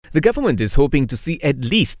The government is hoping to see at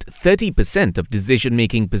least 30% of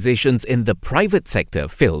decision-making positions in the private sector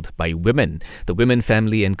filled by women. The Women,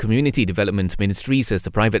 Family and Community Development Ministry says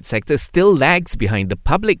the private sector still lags behind the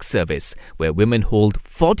public service, where women hold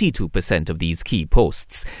 42% of these key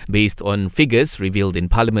posts. Based on figures revealed in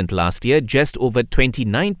Parliament last year, just over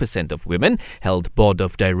 29% of women held board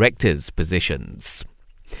of directors positions.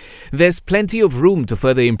 There's plenty of room to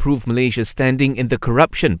further improve Malaysia's standing in the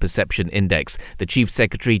Corruption Perception Index. The Chief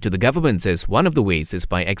Secretary to the government says one of the ways is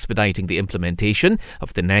by expediting the implementation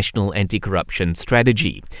of the National Anti-Corruption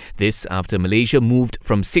Strategy. This after Malaysia moved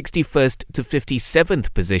from 61st to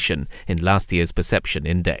 57th position in last year's Perception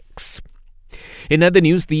Index. In other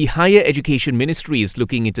news, the Higher Education Ministry is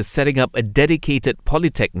looking into setting up a dedicated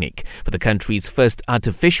polytechnic for the country's first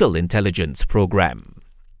artificial intelligence program.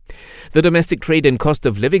 The Domestic Trade and Cost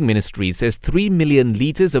of Living Ministry says 3 million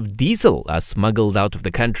litres of diesel are smuggled out of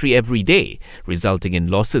the country every day, resulting in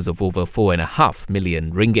losses of over 4.5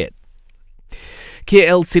 million ringgit.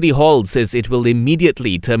 KL City Hall says it will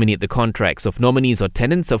immediately terminate the contracts of nominees or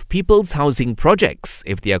tenants of people's housing projects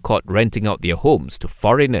if they are caught renting out their homes to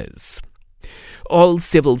foreigners. All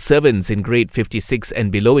civil servants in grade 56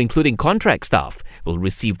 and below, including contract staff, will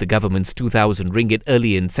receive the government's 2,000 ringgit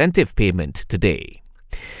early incentive payment today.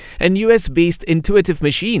 And US-based Intuitive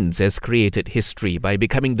Machines has created history by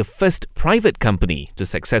becoming the first private company to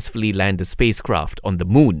successfully land a spacecraft on the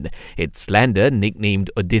moon. Its lander,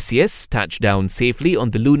 nicknamed Odysseus, touched down safely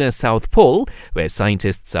on the lunar South Pole, where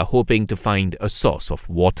scientists are hoping to find a source of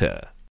water.